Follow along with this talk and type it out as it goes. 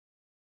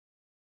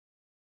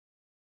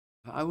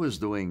I was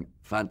doing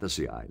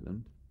Fantasy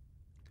Island.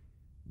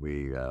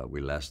 We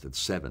lasted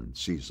 7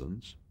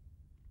 seasons,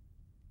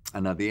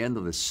 and at the end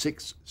of the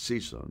sixth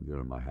season,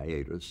 during my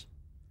hiatus,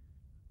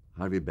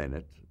 Harvey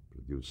Bennett,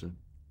 producer,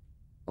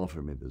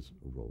 offered me this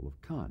role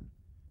of Khan,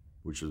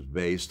 which was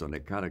based on a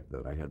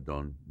character I had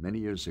done many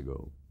years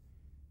ago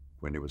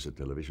when it was a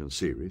television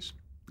series.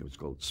 It was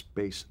called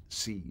Space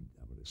Seed.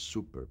 I was a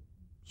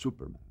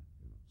Superman,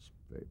 it's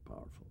very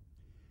powerful,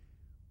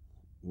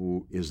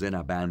 who is then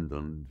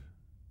abandoned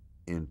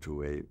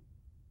into a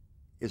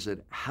is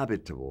it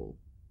habitable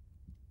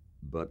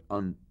but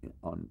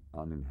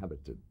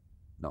uninhabited,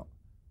 no,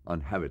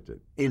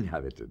 inhabited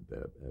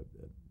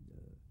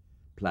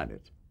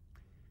planet,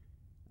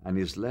 and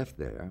he's left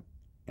there,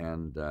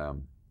 and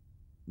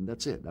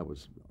that's it. That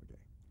was okay.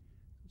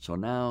 So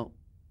now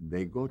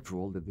they go through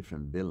all the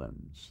different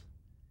villains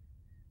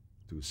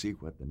to see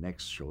what the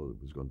next show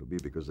was going to be,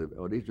 because the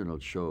original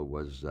show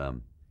was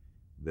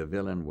the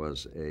villain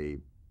was a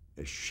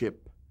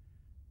ship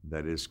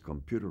that is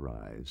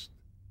computerized.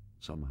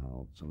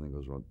 Somehow something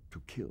goes wrong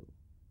to kill,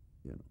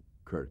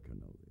 Kirk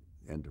and all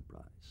the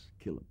Enterprise,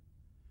 kill him.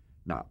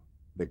 Now,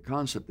 the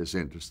concept is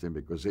interesting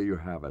because there you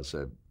have as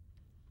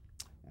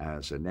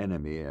an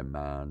enemy a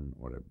man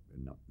or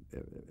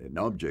an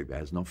object that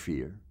has no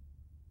fear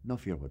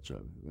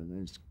whatsoever.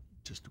 It's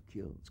just to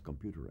kill. It's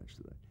computerized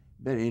to that.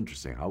 Very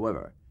interesting.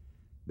 However,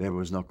 there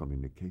was no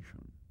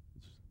communication.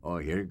 Oh,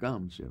 here it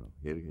comes, here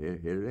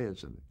it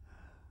is, and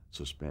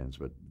suspense,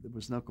 but there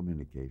was no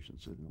communication.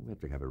 So we had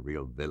to have a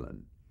real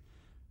villain.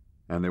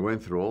 And they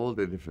went through all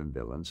the different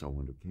villains, and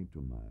when it came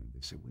to mind,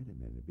 they said, wait a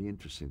minute, it'd be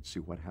interesting to see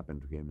what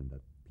happened to him in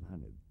that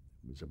planet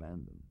that was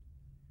abandoned.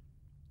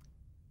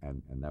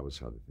 And that was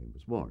how the thing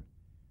was born.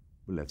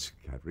 Well, let's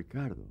have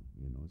Ricardo,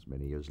 it's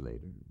many years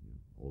later,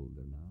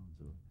 older now.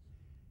 So.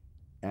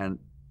 And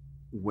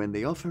when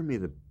they offered me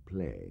the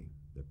play,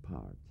 the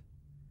part,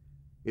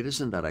 it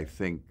isn't that I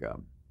think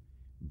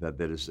that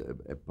there is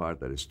a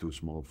part that is too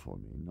small for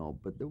me. No,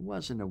 but there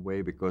was in a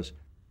way, because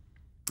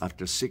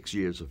after 6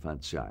 years of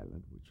Fantasy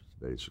Island, which was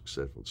a very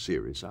successful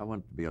series, I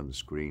wanted to be on the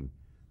screen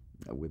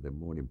with a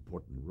more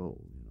important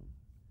role.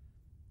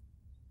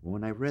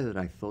 When I read it,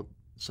 I thought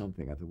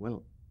something. I thought,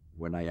 well,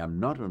 when I am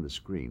not on the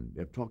screen,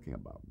 they're talking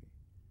about me.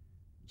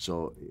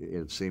 So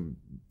it seemed,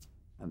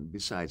 and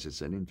besides,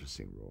 it's an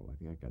interesting role. I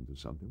think I can do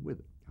something with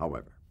it.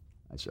 However,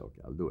 I said,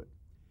 okay, I'll do it.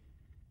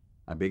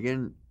 I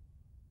began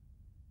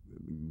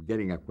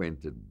getting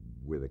acquainted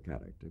with the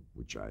character,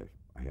 which I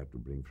had to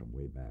bring from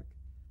way back.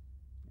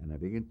 And I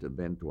began to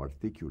then to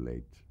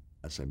articulate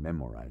as I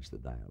memorized the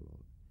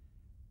dialogue.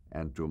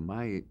 And to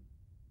my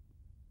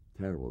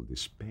terrible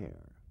despair,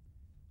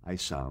 I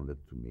sounded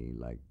to me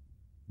like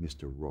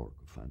Mr. Rourke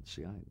of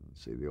Fantasy Island.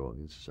 Say the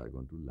audiences are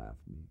going to laugh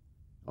me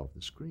off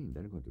the screen.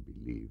 They're going to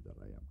believe that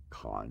I am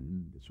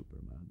Khan, the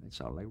Superman. I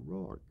sound like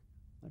Rourke.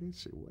 What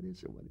is it? What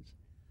is it? What is it?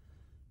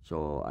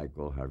 So I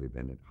called Harvey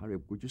Bennett. Harvey,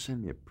 could you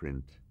send me a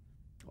print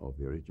of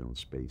the original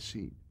Space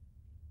Seed?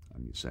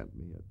 And he sent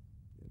me it,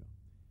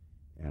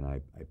 and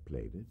I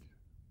played it,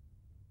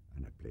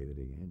 and I played it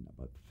again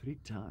about 3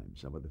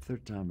 times. About the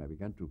third time, I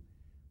began to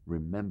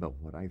remember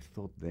what I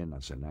thought then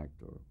as an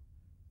actor,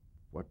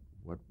 what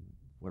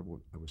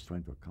I was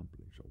trying to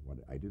accomplish, or what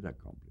I did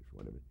accomplish,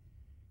 whatever.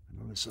 And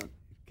all of a sudden,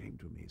 it came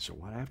to me. So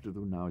what I have to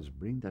do now is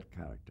bring that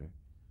character,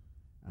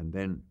 and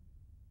then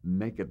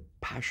make it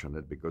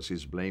passionate, because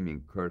he's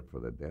blaming Kirk for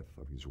the death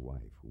of his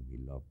wife, whom he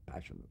loved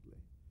passionately.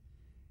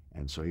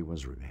 And so he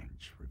was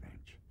revenge.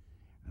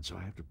 And so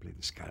I have to play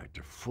this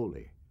character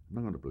fully. I'm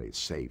not going to play it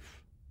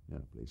safe.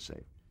 Play it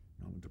safe.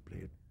 No, I'm going to play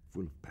it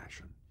full of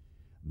passion.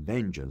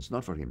 Vengeance,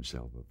 not for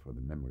himself, but for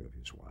the memory of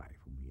his wife,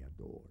 whom he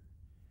adored.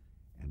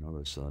 And all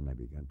of a sudden, I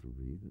began to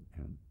read it,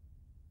 and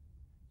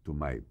to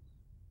my,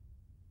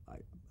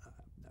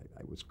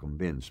 I was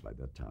convinced by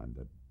that time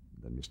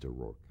that Mr.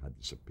 Rourke had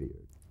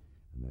disappeared,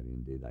 and that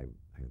indeed I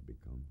had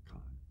become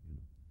Khan.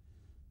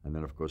 And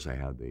then, of course, I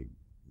had the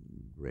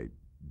great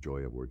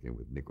joy of working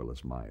with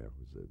Nicholas Meyer,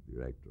 who's the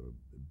director,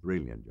 a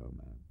brilliant young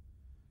man.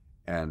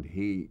 And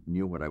he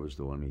knew what I was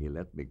doing. He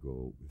let me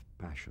go with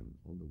passion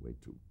all the way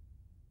to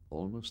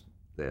almost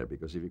there,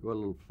 because if you go a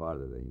little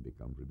farther, then you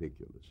become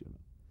ridiculous,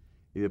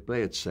 If you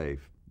play it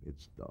safe,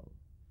 it's dull.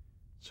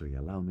 So he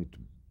allowed me to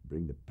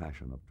bring the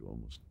passion up to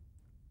almost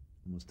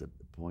at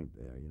the point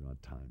there,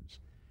 at times.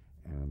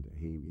 And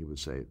he would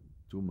say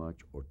too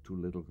much or too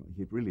little.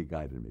 He really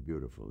guided me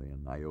beautifully,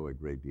 and I owe a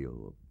great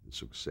deal of the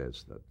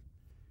success that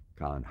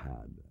Khan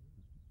had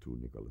to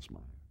Nicholas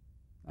Meyer,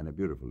 and a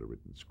beautifully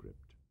written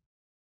script.